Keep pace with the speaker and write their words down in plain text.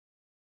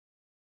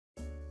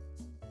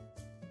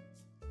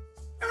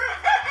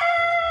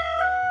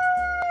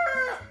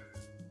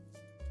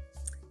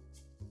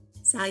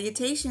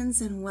Salutations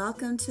and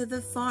welcome to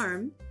the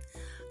farm.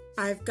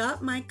 I've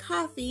got my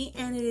coffee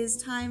and it is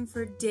time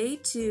for day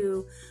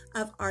 2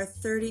 of our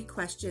 30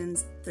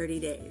 questions, 30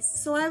 days.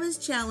 So I was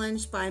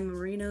challenged by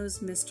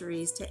Marino's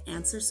Mysteries to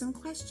answer some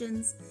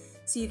questions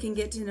so you can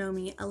get to know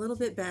me a little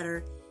bit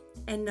better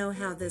and know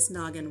how this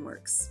noggin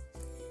works.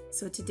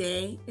 So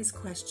today is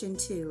question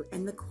 2,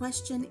 and the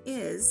question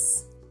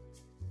is,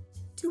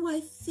 do I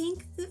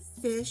think that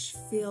fish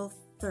feel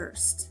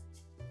thirst?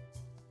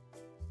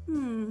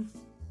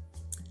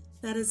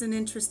 That is an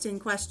interesting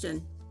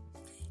question.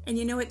 And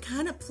you know, it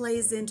kind of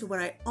plays into what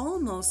I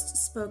almost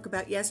spoke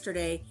about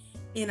yesterday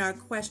in our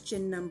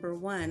question number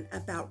 1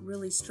 about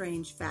really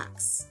strange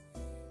facts.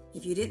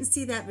 If you didn't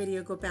see that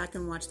video, go back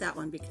and watch that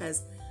one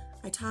because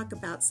I talk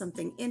about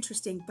something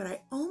interesting, but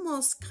I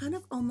almost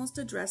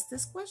addressed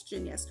this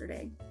question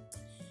yesterday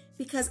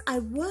because I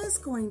was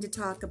going to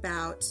talk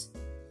about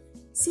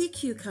sea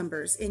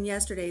cucumbers in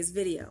yesterday's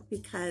video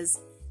because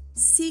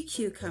sea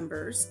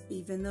cucumbers,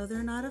 even though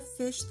they're not a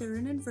fish, they're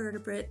an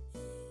invertebrate,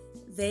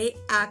 they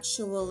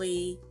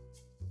actually,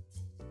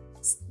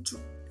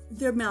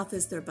 their mouth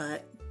is their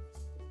butt.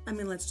 I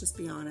mean, let's just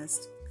be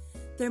honest.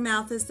 Their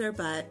mouth is their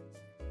butt.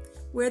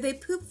 Where they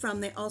poop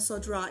from, they also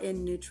draw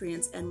in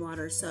nutrients and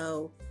water.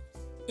 So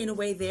in a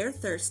way, they're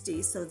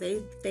thirsty, so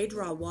they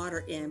draw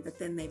water in, but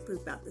then they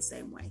poop out the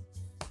same way.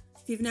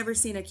 If you've never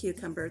seen a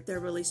cucumber,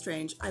 they're really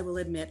strange. I will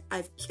admit,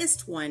 I've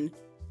kissed one.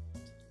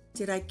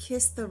 Did I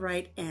kiss the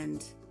right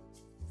end?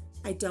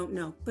 I don't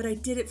know, but I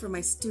did it for my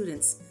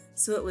students,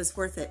 so it was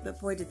worth it. But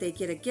boy, did they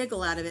get a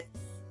giggle out of it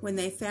when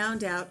they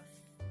found out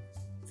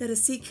that a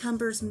sea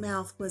cucumber's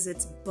mouth was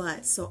its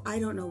butt, so I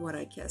don't know what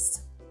I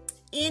kissed.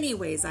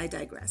 Anyways, I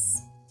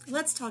digress.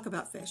 Let's talk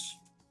about fish.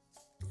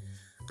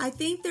 I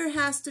think there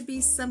has to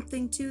be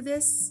something to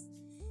this.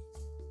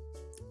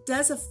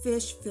 Does a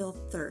fish feel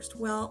thirst?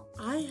 Well,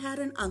 I had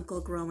an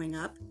uncle growing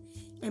up,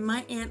 and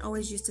my aunt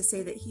always used to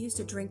say that he used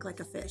to drink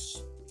like a fish.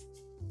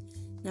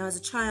 Now, as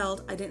a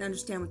child, I didn't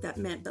understand what that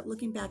meant, but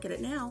looking back at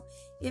it now,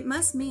 it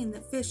must mean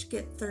that fish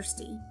get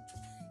thirsty,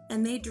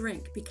 and they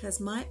drink because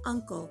my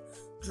uncle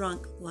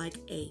drank like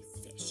a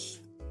fish.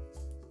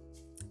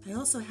 I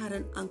also had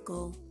an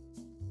uncle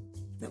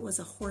that was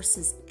a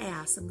horse's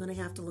ass. I'm going to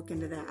have to look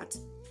into that.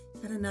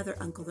 I had another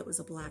uncle that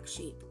was a black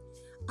sheep.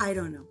 I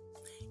don't know.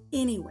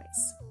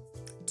 Anyways,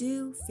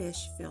 do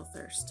fish feel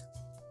thirst?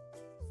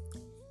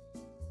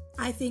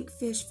 I think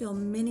fish feel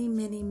many,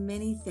 many,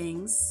 many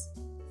things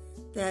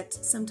that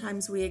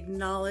sometimes we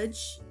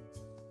acknowledge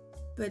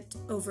but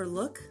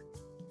overlook.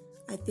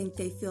 I think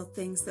they feel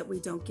things that we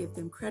don't give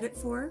them credit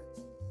for.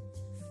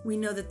 We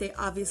know that they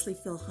obviously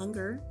feel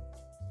hunger.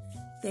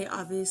 They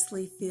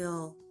obviously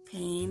feel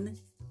pain.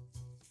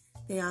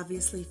 They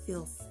obviously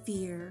feel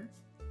fear.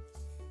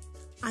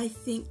 I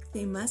think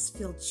they must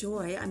feel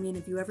joy. I mean,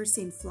 have you ever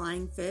seen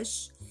flying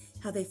fish?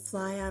 How they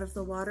fly out of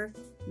the water?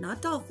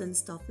 Not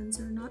dolphins. Dolphins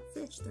are not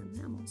fish, they're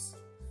mammals.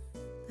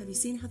 Have you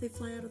seen how they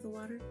fly out of the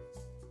water?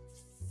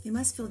 They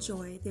must feel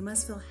joy. They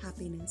must feel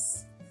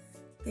happiness.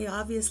 They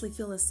obviously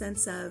feel a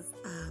sense of,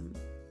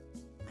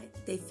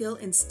 they feel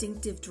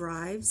instinctive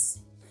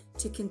drives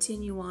to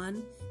continue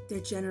on their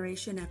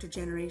generation after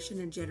generation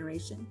and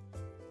generation.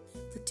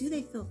 But do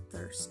they feel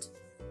thirst?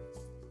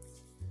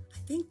 I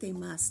think they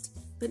must,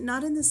 but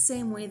not in the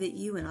same way that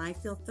you and I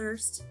feel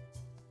thirst.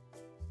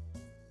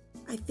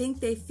 I think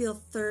they feel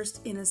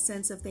thirst in a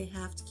sense of they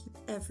have to keep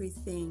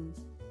everything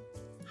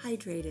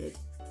hydrated,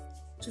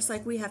 just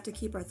like we have to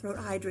keep our throat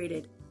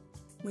hydrated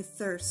with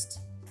thirst.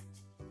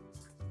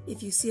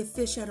 If you see a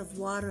fish out of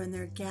water and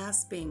they're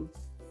gasping,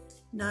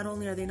 not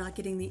only are they not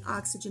getting the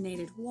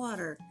oxygenated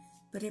water,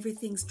 but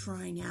everything's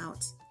drying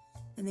out,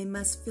 and they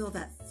must feel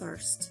that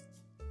thirst.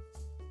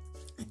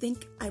 I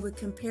think I would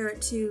compare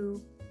it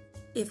to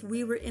if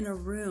we were in a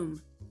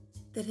room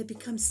that had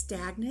become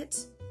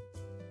stagnant.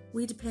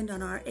 We depend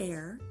on our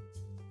air,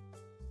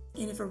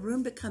 and if a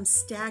room becomes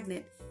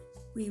stagnant,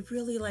 we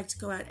really like to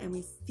go out and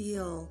we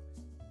feel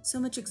so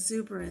much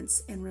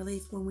exuberance and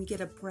relief when we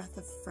get a breath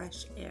of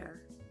fresh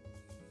air.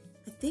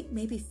 I think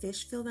maybe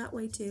fish feel that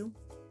way too.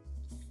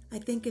 I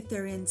think if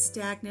they're in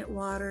stagnant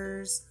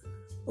waters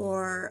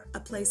or a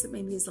place that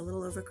maybe is a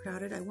little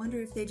overcrowded, I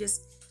wonder if they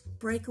just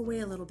break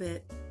away a little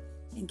bit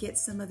and get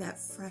some of that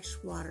fresh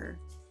water,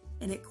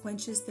 and it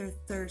quenches their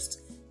thirst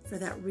for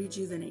that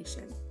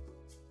rejuvenation.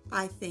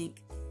 I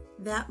think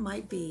that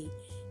might be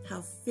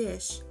how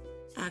fish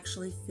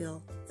actually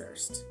feel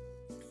thirst.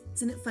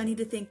 Isn't it funny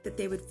to think that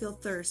they would feel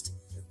thirst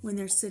when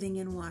they're sitting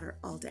in water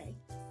all day?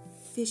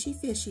 Fishy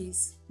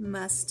fishies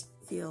must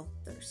feel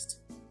thirst.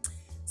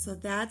 So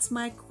that's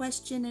my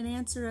question and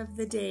answer of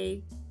the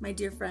day, my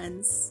dear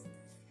friends.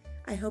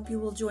 I hope you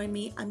will join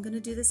me. I'm going to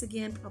do this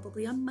again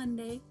probably on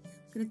Monday.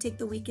 I'm going to take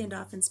the weekend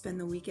off and spend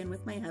the weekend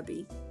with my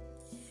hubby.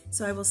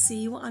 So I will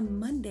see you on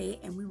Monday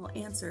and we will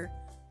answer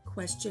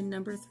question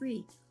number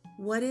 3.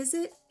 What is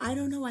it? I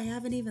don't know. I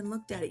haven't even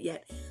looked at it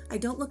yet. I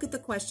don't look at the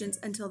questions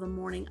until the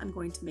morning I'm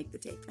going to make the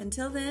tape.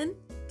 Until then,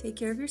 take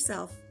care of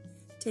yourself.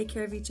 Take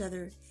care of each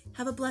other.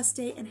 Have a blessed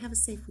day and have a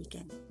safe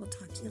weekend. We'll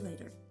talk to you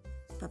later.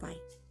 Bye-bye.